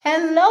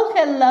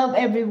Hello,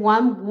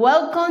 everyone.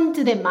 Welcome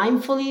to the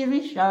Mindfully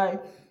Recharged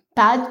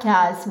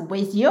podcast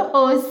with your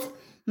host,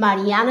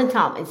 Mariana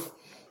Thomas.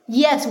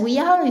 Yes, we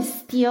are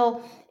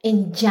still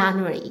in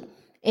January.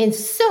 And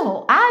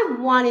so I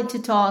wanted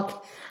to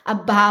talk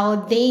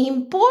about the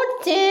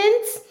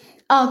importance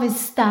of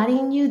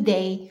starting your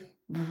day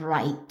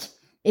right.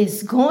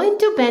 It's going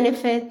to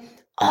benefit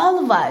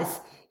all of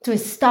us to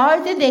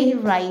start the day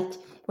right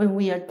when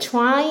we are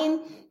trying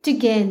to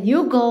get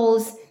new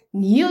goals,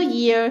 new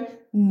year,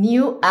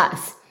 new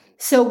us.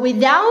 So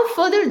without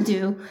further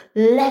ado,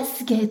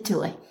 let's get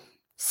to it.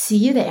 See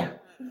you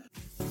there.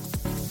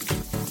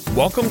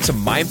 Welcome to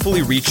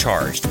Mindfully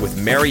Recharged with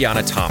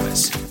Mariana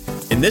Thomas.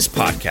 In this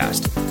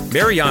podcast,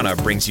 Mariana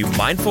brings you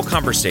mindful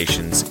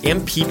conversations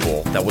and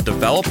people that will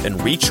develop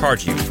and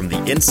recharge you from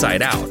the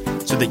inside out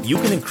so that you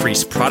can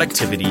increase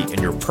productivity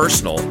in your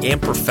personal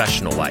and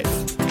professional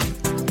life.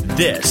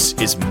 This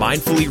is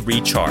Mindfully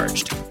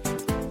Recharged.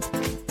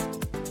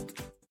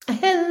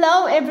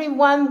 Hello,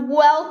 everyone.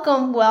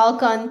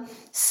 Welcome.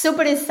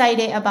 Super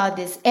excited about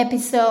this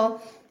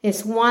episode.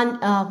 It's one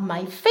of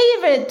my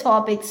favorite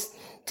topics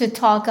to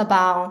talk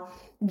about,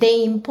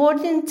 the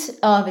importance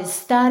of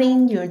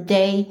starting your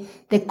day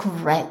the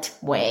correct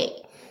way.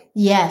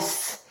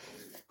 Yes,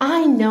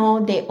 I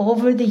know that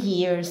over the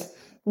years,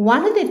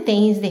 one of the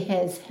things that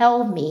has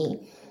helped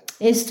me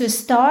is to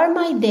start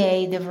my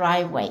day the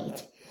right way.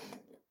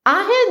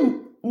 I had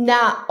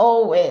not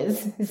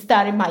always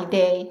started my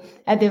day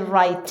at the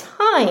right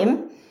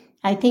time.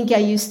 I think I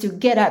used to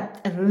get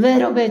up a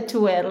little bit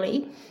too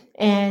early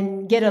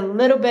and get a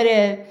little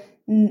bit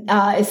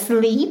of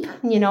sleep.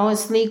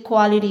 Sleep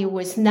quality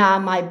was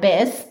not my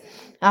best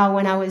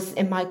when I was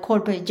in my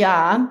corporate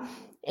job.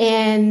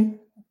 And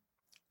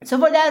so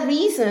for that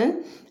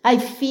reason, I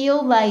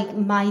feel like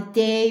my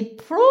day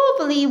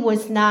probably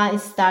was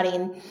not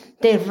starting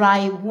the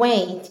right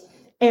way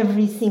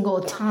every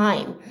single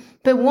time.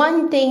 But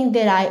one thing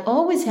that I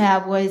always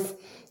have was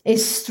a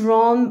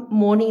strong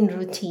morning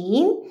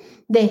routine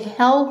that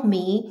helped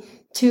me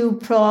to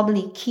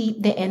probably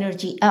keep the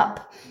energy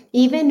up,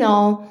 even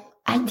though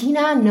I did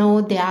not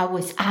know that I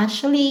was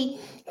actually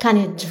kind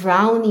of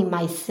drowning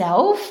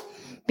myself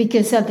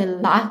because of the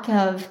lack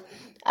of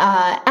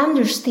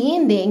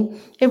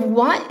understanding of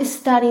what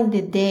starting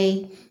the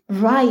day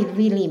right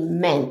really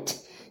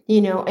meant,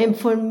 And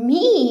for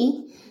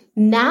me,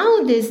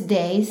 now these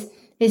days,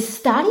 is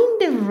starting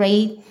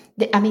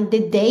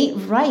the day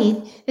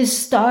right, it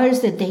starts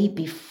the day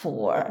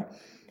before.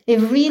 It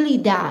really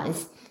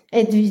does.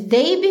 And the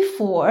day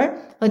before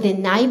or the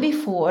night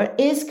before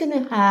is going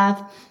to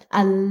have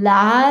a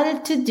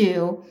lot to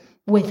do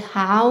with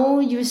how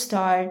you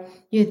start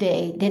your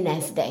day the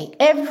next day,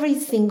 every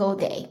single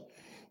day.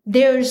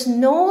 There's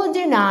no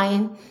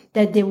denying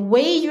that the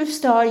way you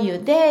start your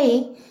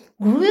day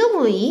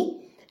really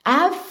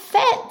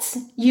affects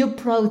your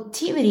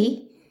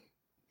productivity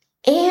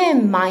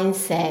and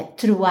mindset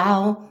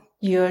throughout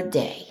your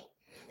day.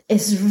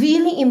 It's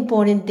really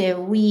important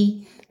that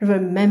we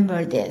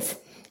remember this.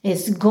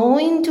 It's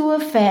going to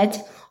affect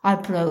our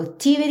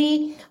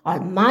productivity, our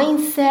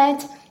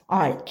mindset,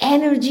 our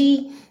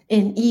energy,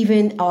 and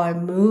even our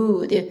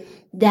mood.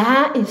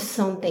 That is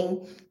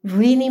something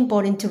really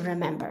important to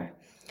remember.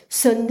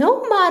 So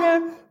no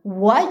matter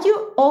what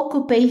your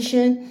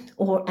occupation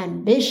or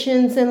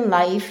ambitions in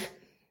life,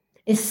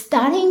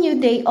 starting your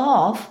day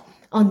off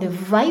on the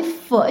right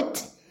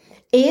foot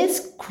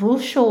is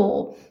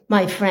crucial,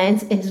 my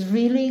friends. It's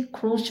really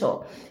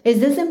crucial. It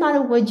doesn't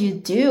matter what you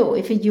do.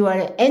 If you are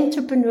an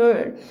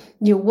entrepreneur,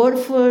 you work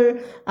for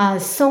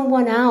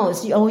someone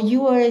else, or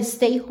you are a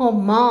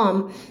stay-at-home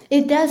mom,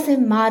 it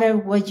doesn't matter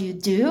what you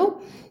do.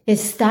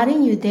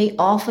 Starting your day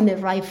off on the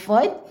right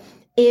foot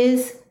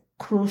is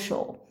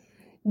crucial.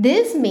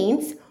 This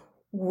means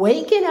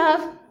waking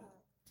up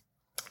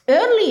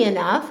early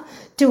enough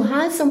to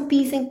have some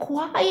peace and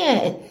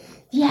quiet.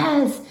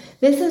 Yes,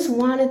 this is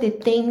one of the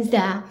things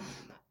that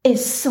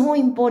is so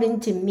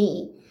important to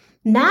me.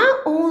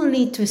 Not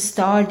only to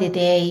start the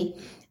day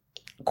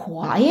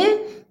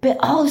quiet, but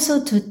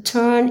also to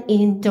turn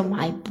into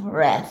my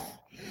breath.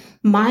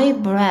 My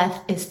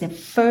breath is the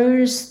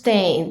first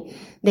thing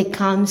that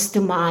comes to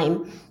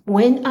mind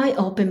when I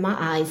open my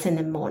eyes in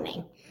the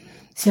morning.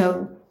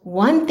 So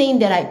one thing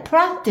that I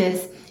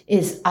practice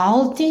is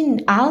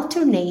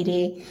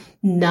alternating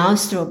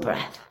nostril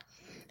breath.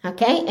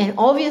 Okay, and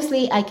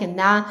obviously I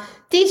cannot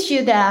teach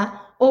you that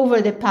over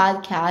the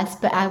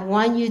podcast, but I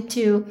want you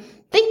to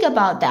think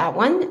about that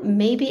one.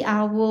 Maybe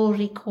I will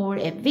record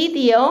a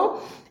video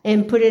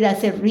and put it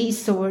as a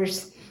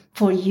resource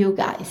for you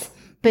guys.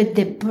 But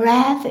the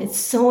breath is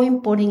so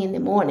important in the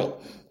morning,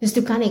 just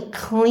to kind of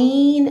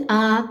clean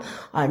up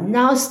our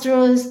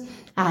nostrils,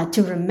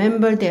 to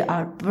remember that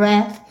our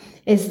breath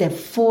is the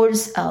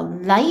force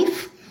of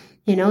life.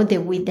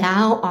 That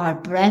without our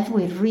breath,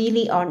 we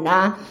really are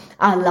not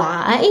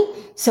alive.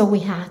 So we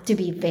have to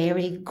be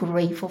very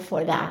grateful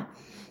for that.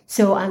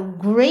 So I'm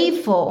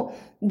grateful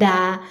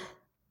that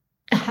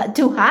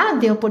to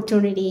have the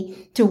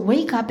opportunity to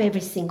wake up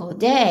every single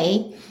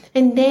day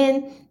and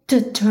then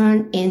to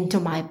turn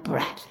into my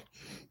breath,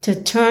 to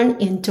turn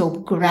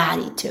into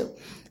gratitude,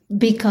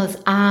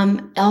 because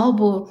I'm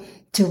able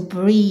to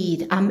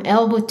breathe. I'm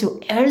able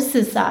to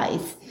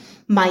exercise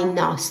my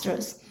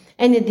nostrils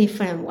in a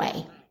different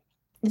way.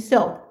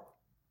 So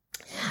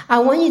I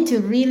want you to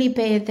really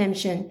pay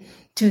attention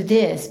to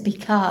this,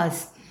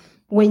 because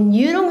when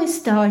you don't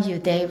start your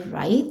day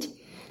right,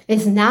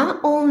 it's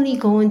not only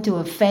going to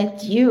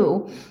affect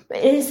you, but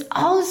it is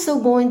also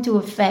going to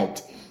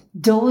affect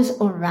those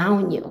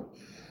around you.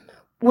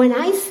 When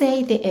I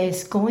say that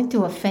it's going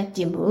to affect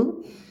your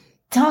mood,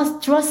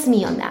 trust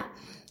me on that.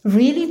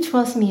 Really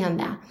trust me on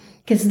that.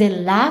 Because the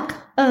lack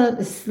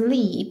of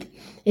sleep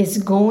is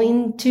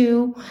going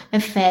to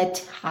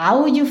affect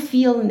how you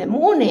feel in the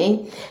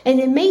morning,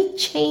 and it may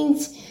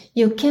change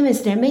your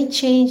chemistry, it may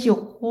change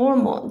your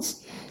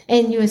hormones,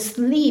 and your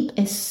sleep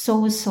is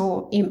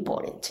so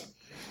important.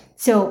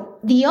 So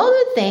the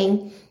other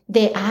thing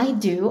that I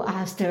do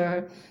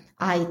after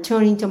I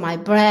turn into my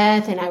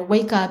breath and I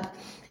wake up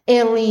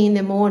early in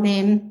the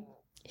morning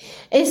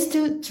is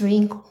to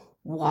drink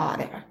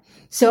water.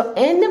 So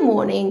in the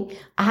morning,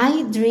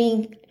 I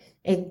drink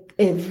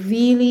a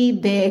really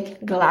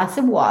big glass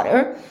of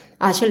water.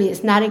 Actually,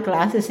 it's not a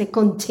glass, it's a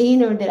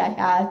container that I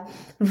have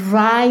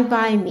right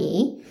by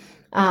me.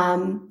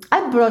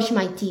 I brush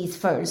my teeth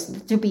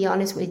first, to be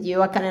honest with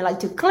you. I kind of like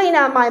to clean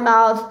out my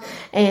mouth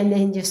and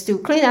then just to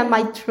clean out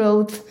my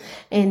throat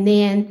and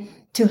then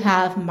to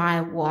have my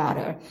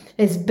water.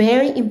 It's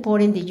very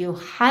important that you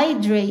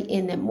hydrate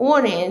in the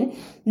morning,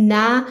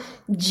 not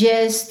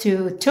just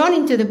to turn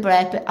into the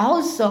breath, but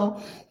also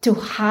to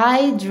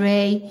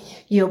hydrate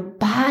your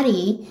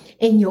body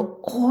and your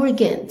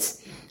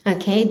organs.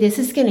 Okay, this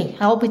is going to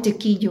help you to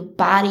keep your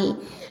body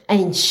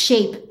in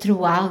shape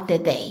throughout the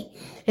day.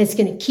 It's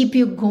going to keep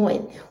you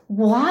going.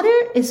 Water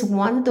is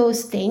one of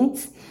those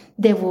things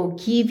that will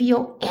give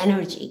you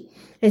energy.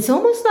 It's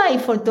almost like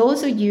for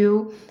those of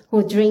you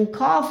who drink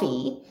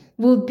coffee,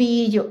 will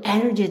be your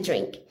energy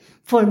drink.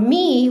 For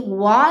me,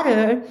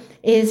 water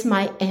is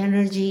my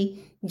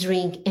energy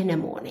drink in the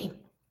morning.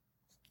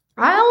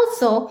 I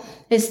also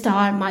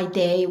start my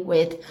day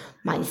with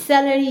my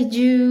celery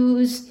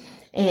juice,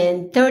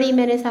 and 30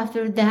 minutes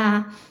after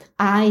that,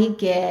 I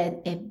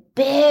get a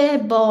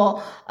big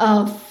bowl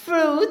of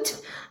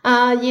fruit,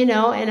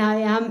 and I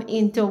am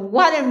into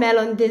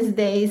watermelon these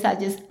days. I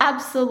just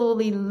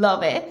absolutely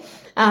love it.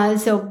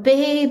 So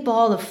big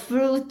bowl of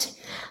fruit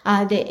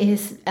that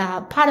is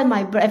part of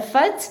my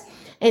breakfast,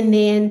 and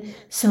then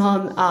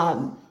some,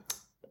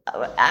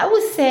 I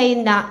would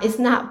say it's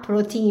not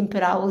protein,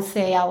 but I would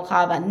say I'll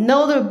have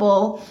another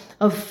bowl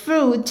of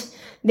fruit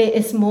that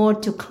is more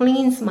to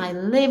cleanse my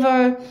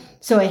liver.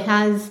 So it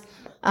has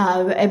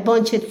a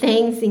bunch of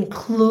things,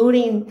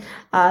 including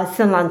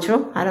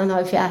cilantro. I don't know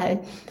if I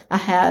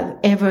have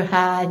ever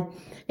had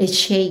a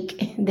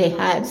shake that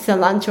had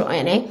cilantro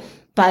in it,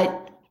 but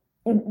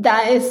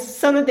that is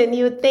some of the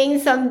new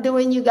things I'm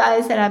doing, you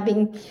guys, that I've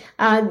been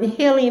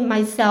healing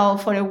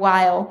myself for a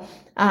while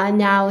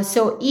now.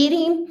 So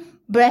eating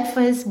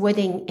breakfast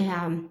within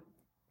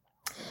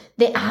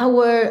the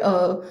hour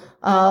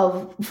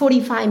of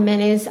 45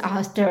 minutes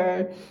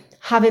after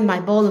having my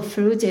bowl of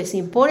fruit is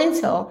important.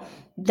 So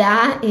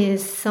that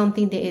is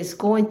something that is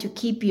going to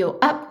keep you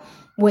up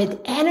with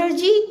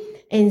energy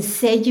and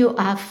set you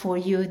up for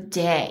your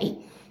day.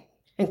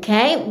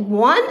 Okay,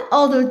 one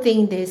other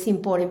thing that is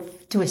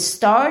important to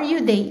start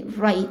your day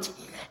right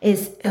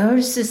is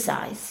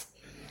exercise.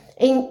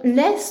 And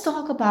let's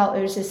talk about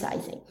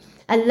exercising.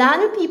 A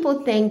lot of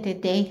people think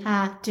that they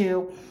have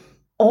to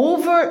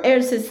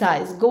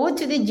over-exercise, go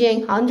to the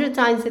gym 100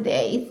 times a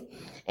day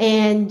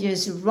and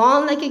just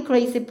run like a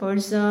crazy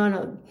person,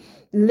 or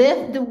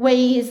lift the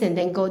weights and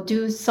then go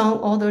do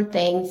some other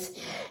things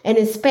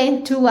and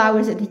spend 2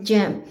 hours at the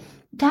gym.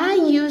 That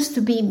used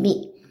to be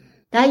me.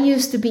 I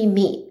used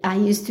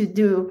to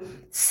do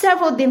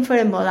several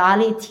different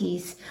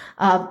modalities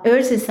of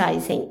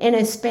exercising, and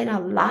I spent a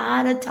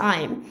lot of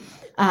time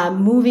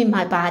moving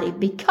my body,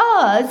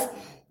 because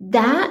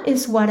that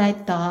is what I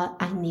thought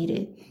I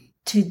needed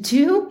to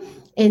do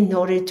in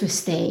order to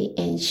stay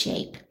in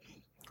shape.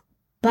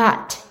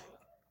 But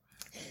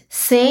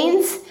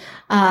since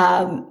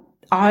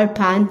our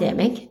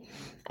pandemic,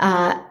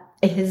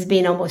 it has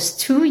been almost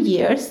 2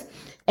 years,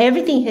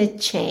 everything has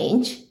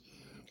changed.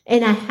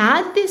 And I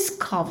had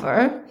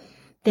discovered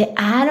that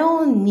I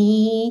don't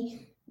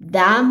need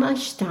that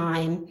much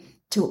time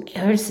to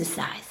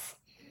exercise.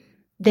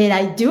 That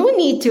I do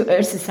need to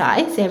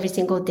exercise every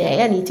single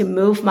day. I need to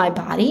move my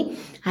body.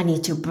 I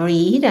need to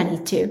breathe. I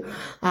need to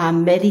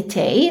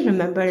meditate.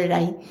 Remember that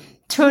I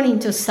turn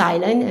into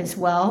silent as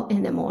well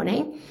in the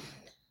morning.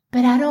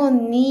 But I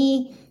don't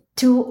need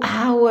 2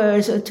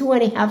 hours or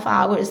 2.5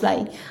 hours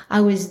like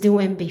I was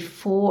doing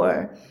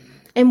before.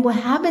 And what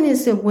happened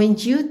is that when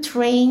you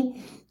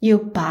train your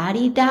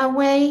body that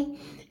way,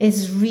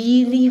 it's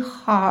really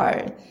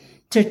hard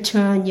to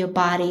turn your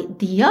body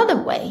the other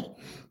way,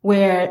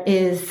 where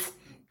it's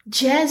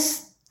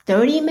just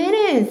 30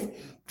 minutes,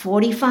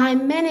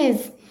 45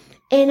 minutes,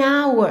 an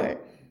hour.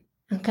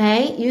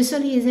 Okay?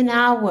 Usually it's an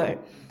hour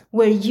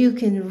where you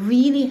can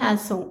really have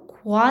some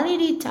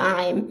quality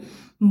time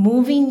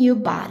moving your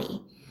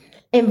body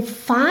and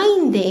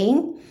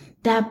finding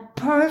that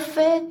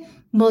perfect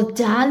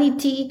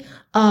modality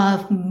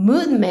of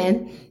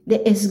movement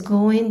that is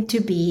going to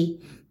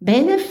be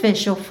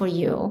beneficial for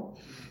you,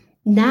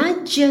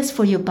 not just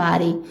for your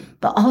body,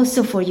 but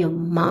also for your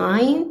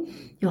mind,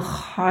 your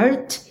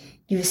heart,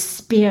 your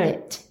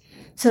spirit.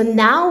 So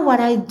now what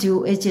I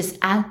do is just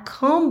I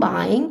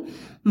combine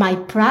my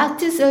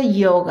practice of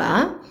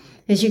yoga.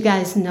 As you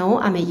guys know,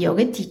 I'm a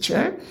yoga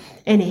teacher,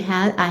 and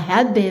I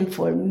have been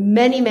for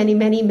many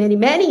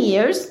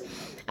years,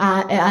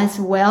 as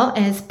well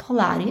as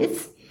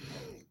Pilates,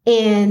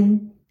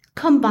 and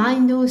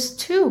combine those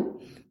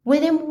two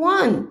within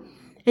one.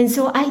 And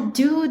so I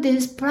do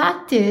this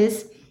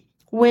practice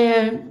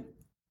where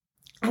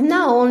I'm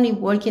not only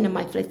working on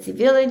my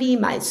flexibility,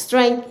 my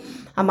strength,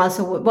 I'm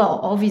also,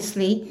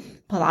 obviously,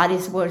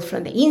 Pilates works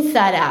from the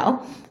inside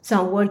out. So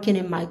I'm working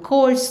in my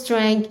core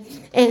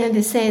strength. And at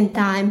the same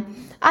time,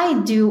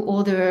 I do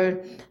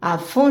other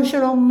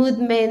functional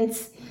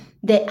movements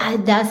that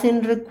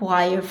doesn't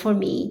require for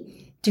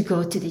me to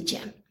go to the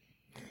gym.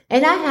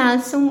 And I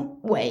have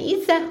some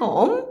weights at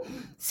home,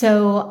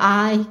 so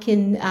I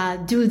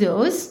can do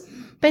those,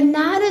 but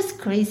not as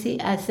crazy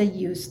as I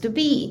used to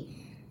be.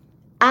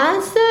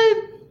 As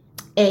I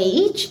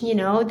age,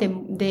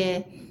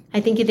 I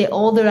think the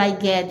older I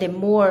get, the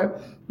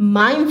more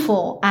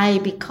mindful I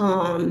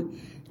become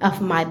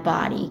of my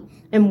body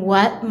and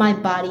what my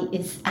body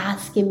is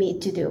asking me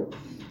to do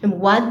and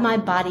what my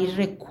body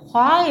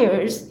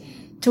requires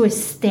to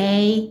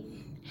stay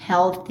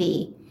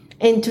healthy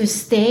and to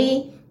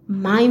stay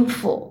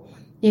mindful,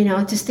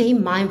 to stay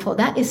mindful.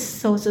 That is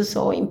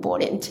so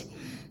important.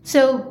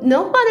 So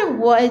no matter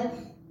what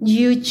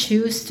you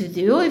choose to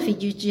do, if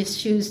you just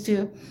choose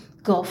to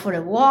go for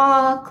a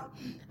walk,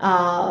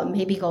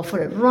 maybe go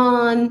for a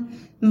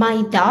run.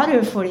 My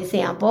daughter, for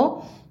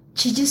example,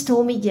 she just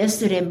told me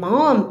yesterday,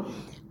 Mom,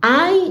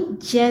 I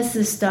just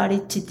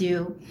started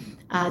to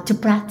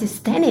practice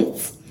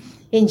tennis.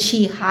 And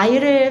she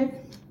hired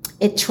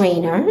a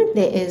trainer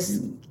that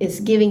is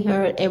giving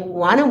her a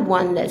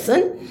one-on-one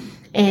lesson.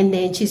 And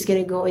then she's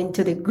going to go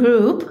into the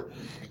group.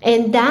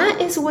 And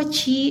that is what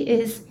she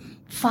is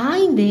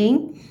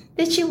finding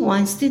that she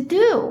wants to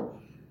do.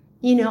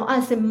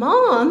 As a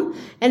mom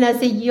and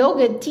as a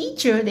yoga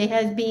teacher that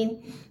has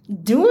been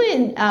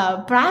doing,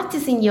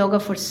 practicing yoga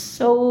for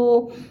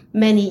so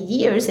many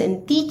years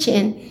and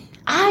teaching,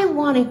 I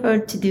wanted her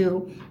to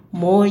do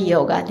more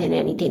yoga than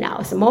anything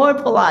else, more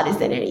Pilates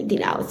than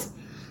anything else.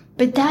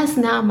 But that's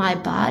not my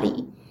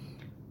body.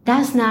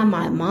 That's not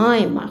my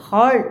mind, my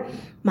heart,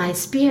 my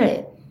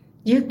spirit.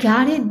 You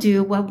gotta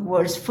do what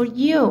works for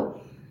you.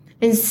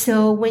 And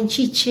so when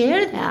she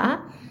shared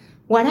that,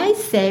 what I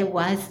said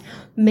was,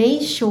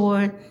 make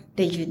sure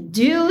that you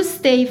do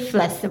stay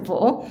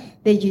flexible,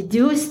 that you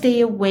do stay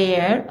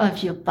aware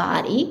of your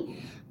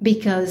body,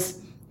 because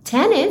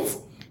tennis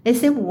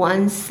is a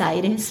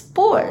one-sided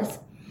sport,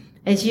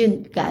 as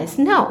you guys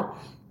know.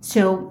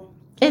 So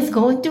it's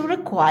going to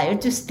require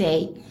to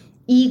stay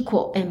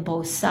equal in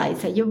both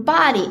sides of your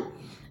body.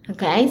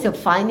 Okay, so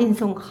finding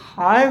some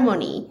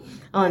harmony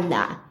on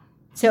that.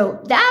 So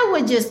that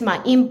was just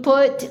my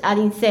input. I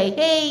didn't say,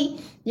 hey,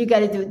 you got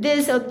to do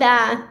this or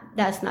that.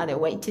 That's not a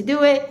way to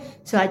do it.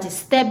 So I just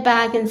step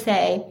back and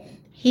say,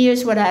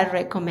 here's what I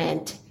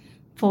recommend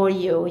for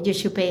you. You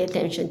should pay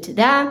attention to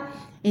that.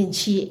 And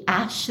she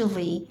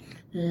actually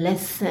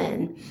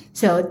listened.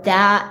 So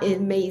that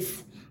it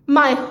makes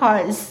my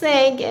heart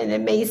sing and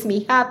it makes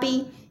me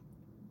happy.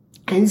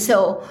 And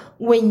so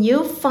when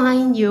you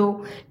find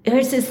your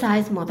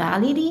exercise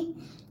modality,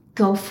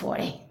 go for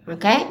it.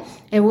 Okay?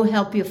 It will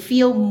help you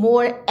feel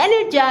more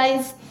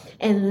energized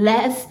and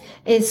less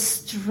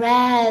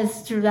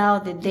stressed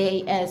throughout the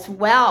day as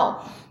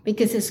well,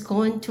 because it's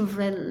going to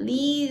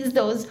release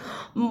those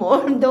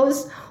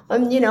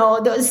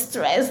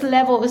stress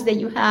levels that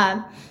you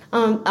have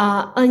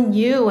on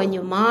you and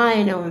your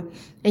mind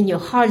and your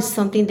heart,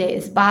 something that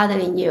is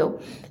bothering you.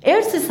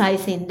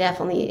 Exercising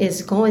definitely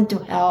is going to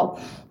help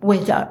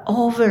with our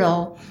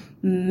overall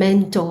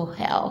mental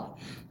health.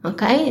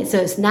 Okay, so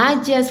it's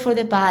not just for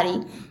the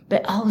body,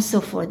 but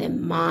also for the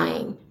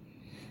mind.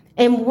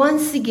 And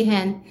once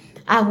again,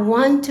 I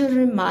want to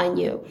remind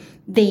you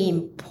the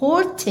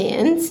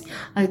importance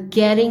of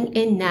getting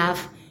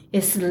enough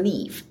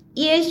sleep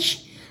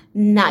each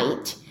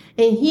night.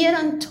 And here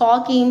I'm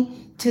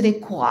talking to the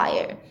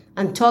choir.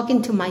 I'm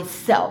talking to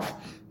myself,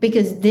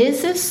 because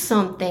this is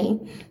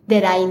something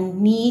that I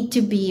need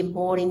to be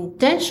more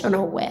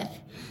intentional with.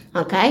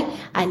 Okay?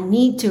 I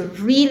need to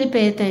really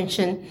pay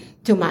attention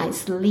to my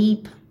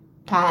sleep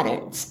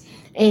patterns,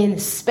 and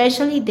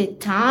especially the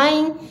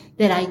time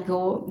that I'm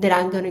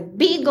going to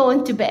be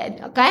going to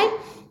bed. Okay?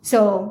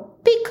 So,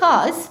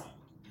 because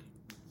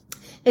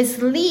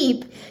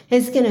sleep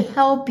is going to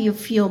help you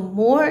feel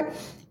more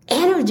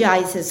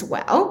energized as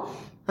well.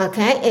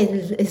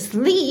 Okay? And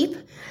sleep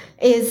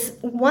is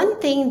one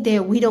thing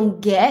that we don't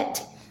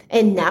get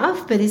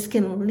enough, but it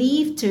can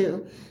lead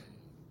to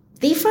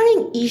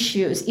different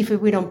issues if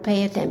we don't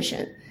pay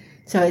attention.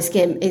 So it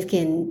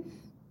can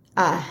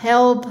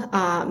help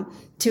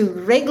to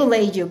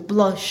regulate your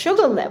blood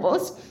sugar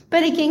levels,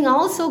 but it can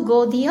also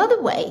go the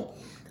other way.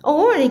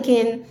 Or it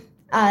can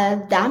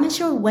damage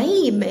your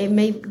weight. It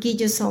may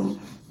give you some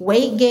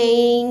weight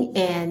gain,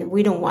 and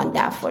we don't want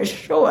that for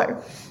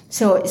sure.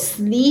 So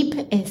sleep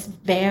is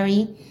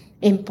very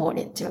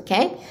important,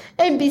 okay?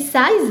 And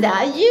besides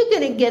that, you're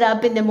going to get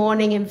up in the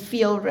morning and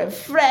feel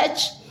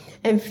refreshed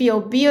and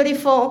feel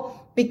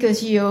beautiful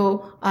because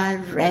you are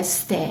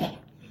rested.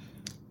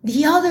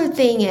 The other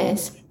thing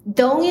is,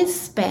 don't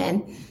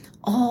spend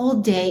all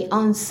day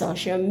on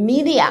social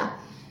media.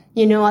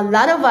 You know, a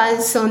lot of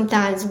us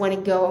sometimes want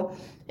to go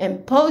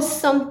and post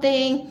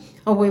something,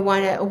 or we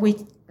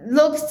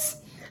look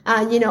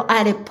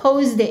at a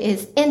post that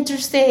is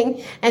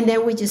interesting, and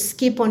then we just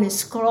keep on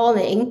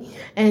scrolling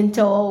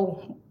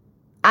until,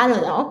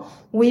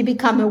 we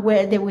become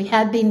aware that we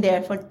have been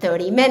there for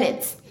 30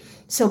 minutes.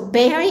 So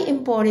very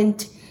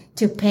important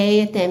to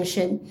pay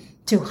attention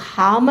to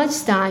how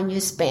much time you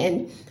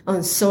spend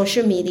on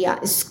social media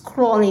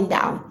scrolling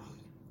down.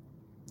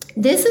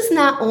 This is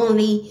not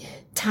only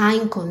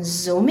time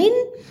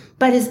consuming,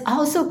 but it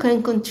also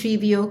can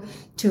contribute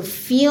to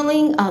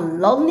feeling of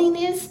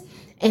loneliness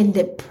and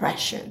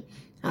depression,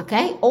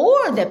 okay?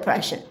 Or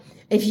depression.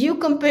 If you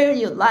compare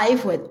your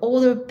life with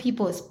other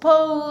people's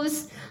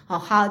posts, or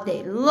how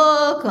they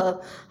look,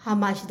 or how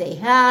much they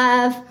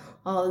have,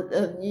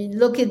 or you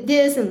look at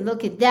this and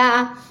look at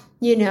that,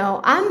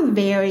 I'm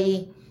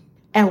very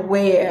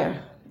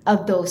aware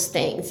of those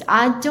things.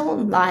 I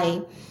don't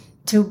like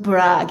to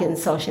brag in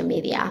social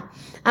media.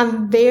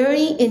 I'm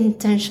very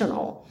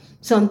intentional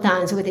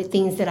sometimes with the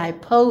things that I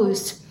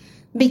post,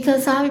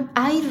 because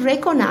I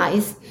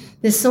recognize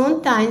that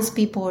sometimes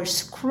people are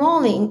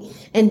scrolling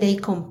and they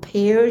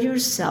compare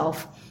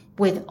yourself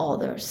with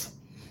others.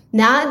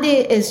 Not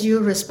that it's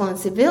your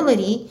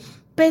responsibility,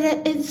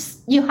 but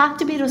you have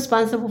to be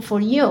responsible for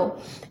you.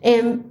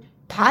 And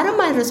part of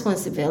my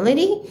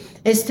responsibility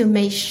is to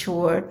make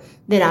sure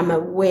that I'm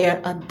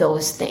aware of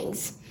those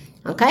things.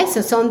 Okay,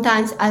 so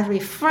sometimes I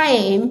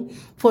refrain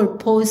for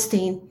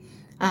posting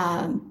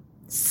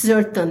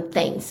certain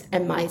things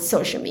in my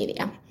social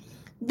media.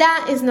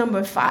 That is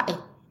number 5.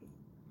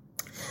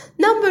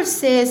 Number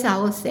 6, I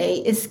would say,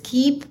 is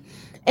keep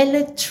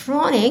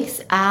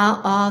electronics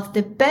out of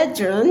the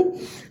bedroom.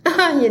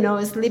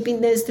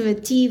 Sleeping next to a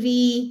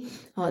TV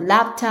or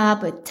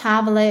laptop, a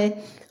tablet,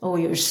 or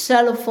your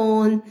cell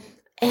phone.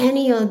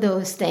 Any of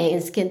those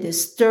things can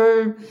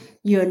disturb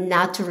your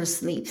natural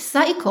sleep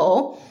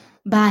cycle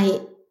by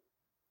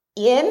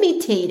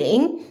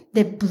imitating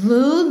the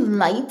blue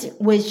light,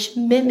 which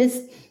mimics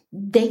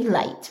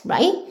daylight,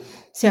 right?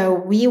 So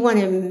we want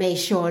to make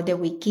sure that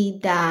we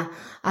keep that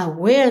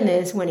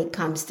awareness when it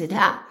comes to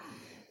that.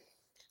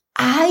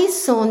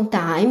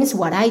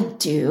 What I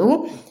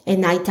do at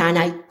nighttime,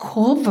 I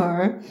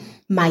cover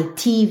my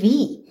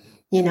TV,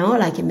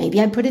 like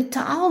maybe I put a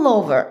towel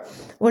over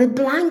or a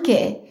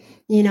blanket,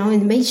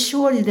 and make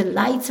sure that the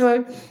lights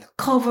are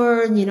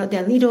covered,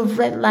 the little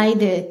red light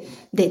the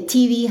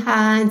TV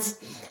has.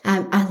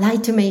 I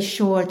like to make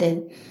sure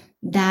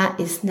that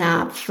is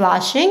not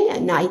flashing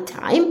at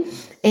nighttime.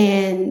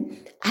 And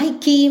I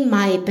keep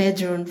my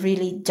bedroom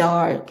really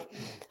dark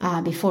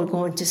before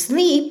going to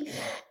sleep.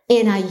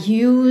 And I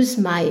use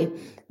my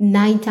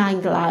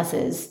nighttime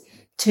glasses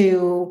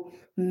to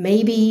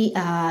maybe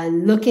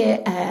look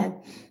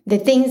at the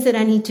things that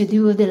I need to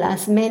do the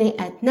last minute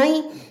at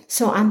night.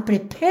 So I'm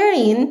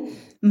preparing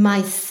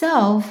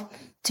myself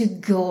to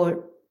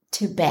go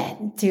to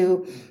bed,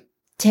 to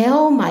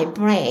tell my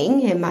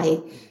brain and my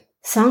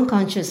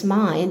subconscious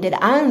mind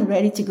that I'm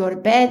ready to go to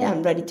bed,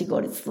 I'm ready to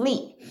go to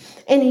sleep.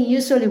 And it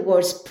usually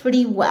works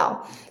pretty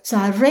well. So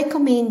I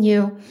recommend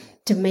you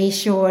to make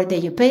sure that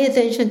you pay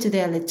attention to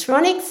the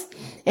electronics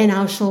and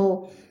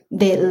also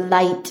the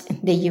light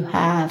that you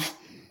have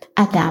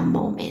at that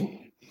moment.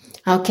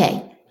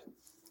 Okay.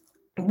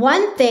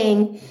 One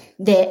thing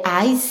that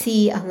I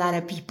see a lot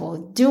of people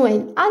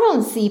doing, I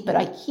don't see, but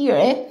I hear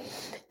it,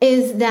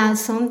 is that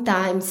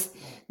sometimes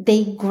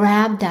they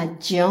grab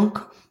that junk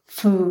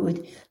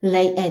food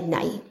late at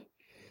night.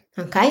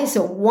 Okay,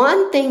 so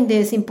one thing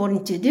that's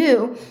important to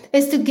do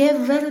is to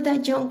get rid of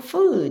that junk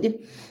food,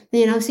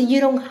 so you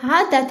don't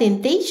have that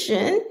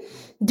temptation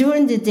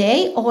during the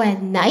day or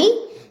at night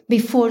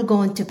before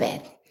going to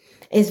bed.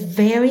 It's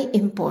very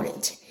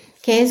important.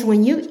 Okay, so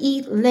when you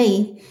eat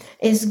late,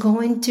 it's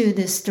going to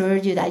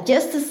disturb your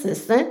digestive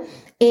system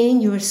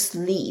and your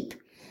sleep.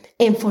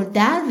 And for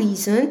that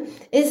reason,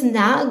 it's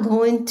not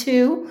going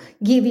to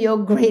give you a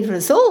great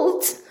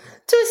result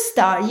to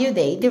start your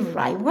day the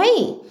right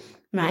way,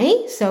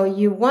 right? So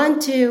you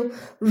want to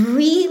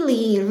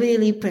really,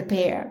 really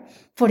prepare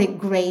for a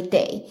great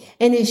day.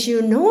 And as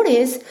you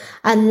notice,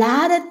 a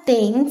lot of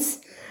things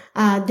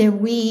that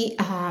we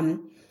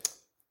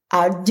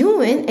are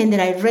doing and that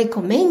I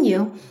recommend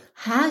you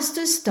has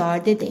to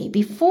start the day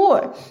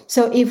before.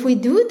 So if we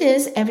do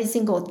this every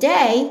single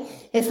day,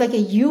 It's like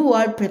you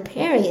are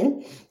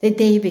preparing the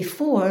day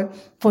before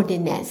for the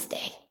next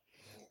day.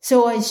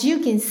 So as you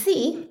can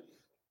see,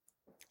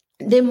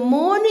 the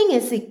morning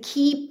is a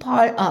key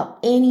part of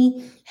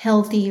any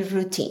healthy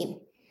routine.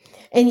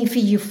 And if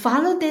you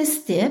follow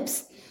these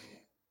tips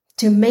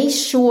to make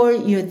sure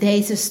your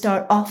days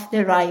start off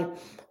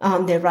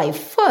on the right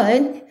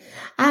foot,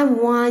 I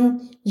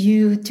want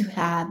you to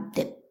have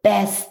the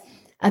best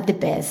of the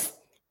best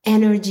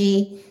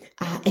energy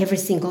every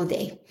single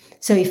day.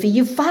 So if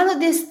you follow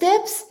these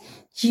tips,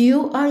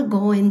 you are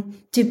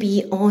going to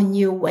be on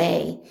your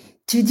way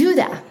to do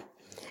that.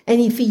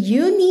 And if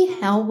you need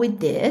help with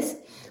this,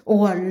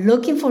 or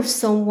looking for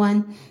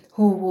someone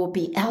who will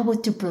be able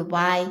to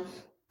provide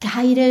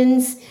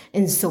guidance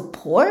and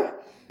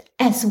support,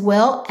 as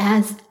well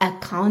as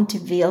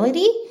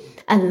accountability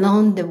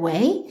along the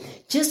way,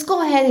 just go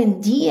ahead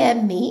and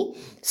DM me,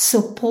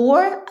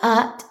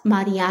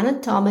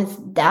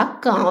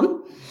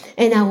 support@marianathomas.com,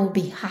 and I will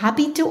be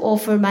happy to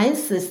offer my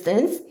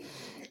assistance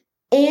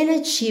in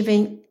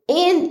achieving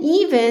and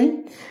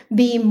even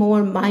be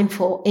more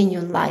mindful in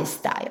your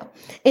lifestyle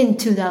in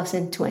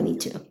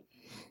 2022.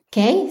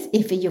 Okay,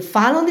 if you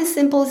follow the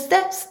simple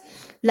steps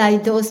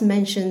like those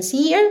mentioned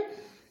here,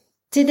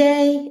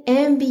 today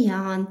and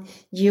beyond,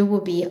 you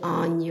will be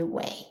on your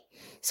way.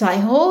 So I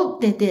hope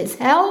that this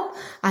helped.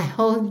 I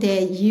hope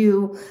that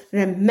you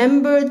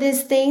remember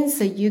these things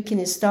so you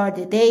can start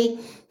the day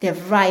the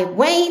right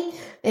way,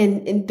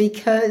 and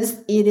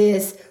because it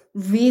is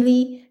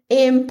really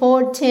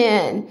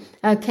important,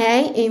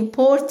 okay?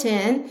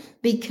 Important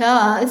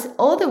because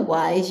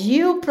otherwise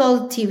your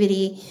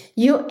productivity,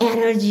 your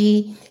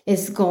energy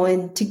is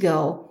going to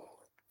go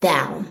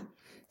down.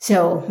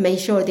 So make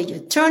sure that you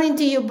turn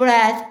into your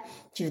breath,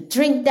 you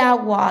drink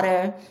that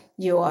water,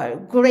 you are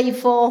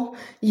grateful,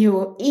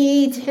 you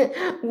eat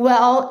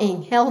well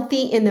and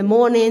healthy in the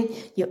morning,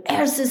 you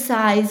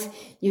exercise,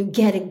 you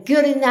get a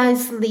good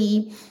night's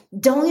sleep.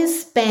 Don't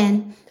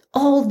spend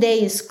all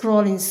day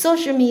scrolling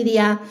social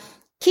media.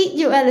 Keep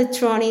your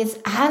electronics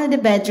out of the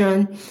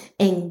bedroom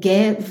and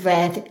get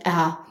rid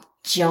of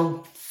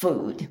junk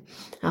food.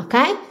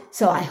 Okay?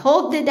 So I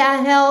hope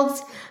that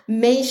helps.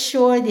 Make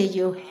sure that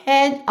you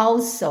head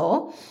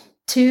also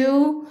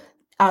to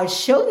our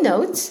show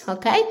notes,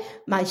 okay?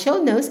 My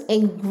show notes,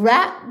 and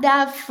grab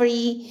that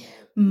free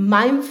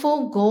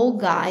Mindful Goal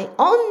Guide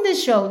on the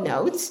show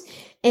notes,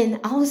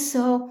 and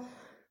also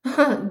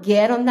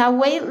get on that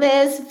wait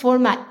list for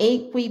my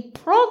 8-week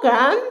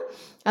program,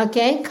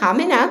 okay,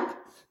 coming up.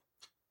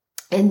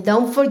 And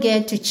don't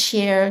forget to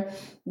share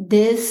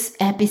this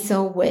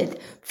episode with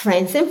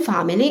friends and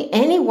family,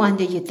 anyone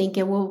that you think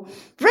it will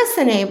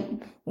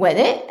resonate with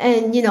it.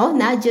 And,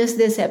 not just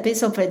this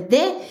episode, but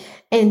the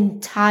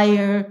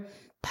entire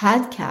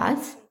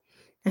podcast,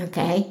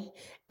 okay?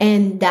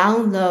 And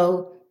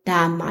download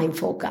that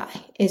Mindful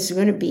Guide. It's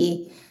going to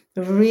be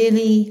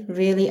really,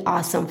 really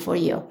awesome for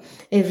you.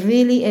 It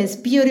really is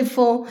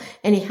beautiful,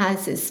 and it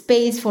has a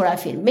space for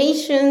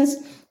affirmations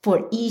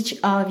for each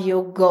of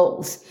your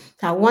goals.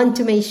 I want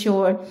to make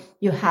sure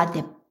you have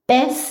the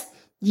best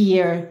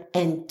year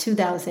in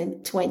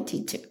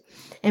 2022.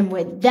 And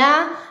with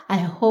that, I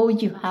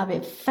hope you have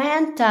a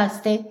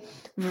fantastic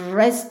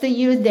rest of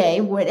your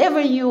day,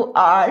 wherever you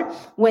are,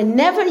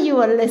 whenever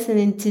you are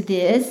listening to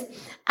this.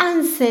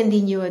 I'm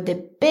sending you the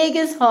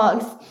biggest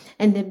hugs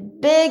and the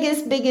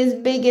biggest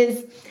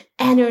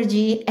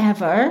energy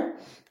ever.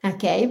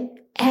 Okay?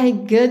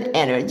 And good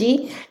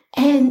energy.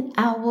 And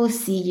I will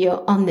see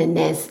you on the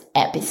next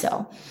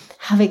episode.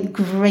 Have a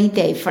great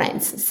day,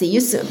 friends. See you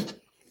soon.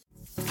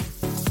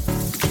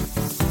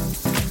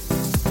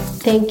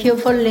 Thank you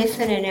for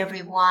listening,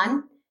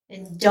 everyone.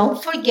 And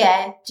don't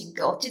forget to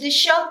go to the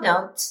show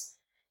notes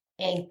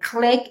and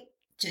click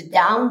to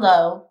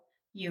download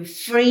your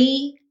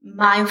free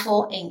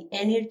Mindful and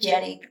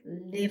Energetic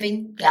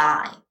Living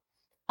Guide.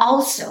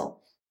 Also,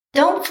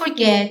 don't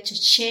forget to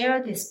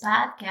share this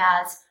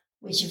podcast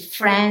with your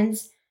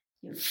friends,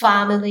 your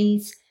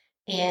families,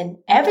 and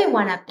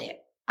everyone up there.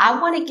 I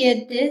want to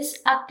get this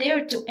up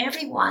there to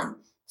everyone.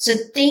 So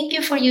thank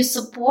you for your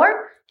support,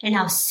 and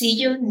I'll see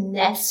you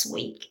next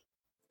week.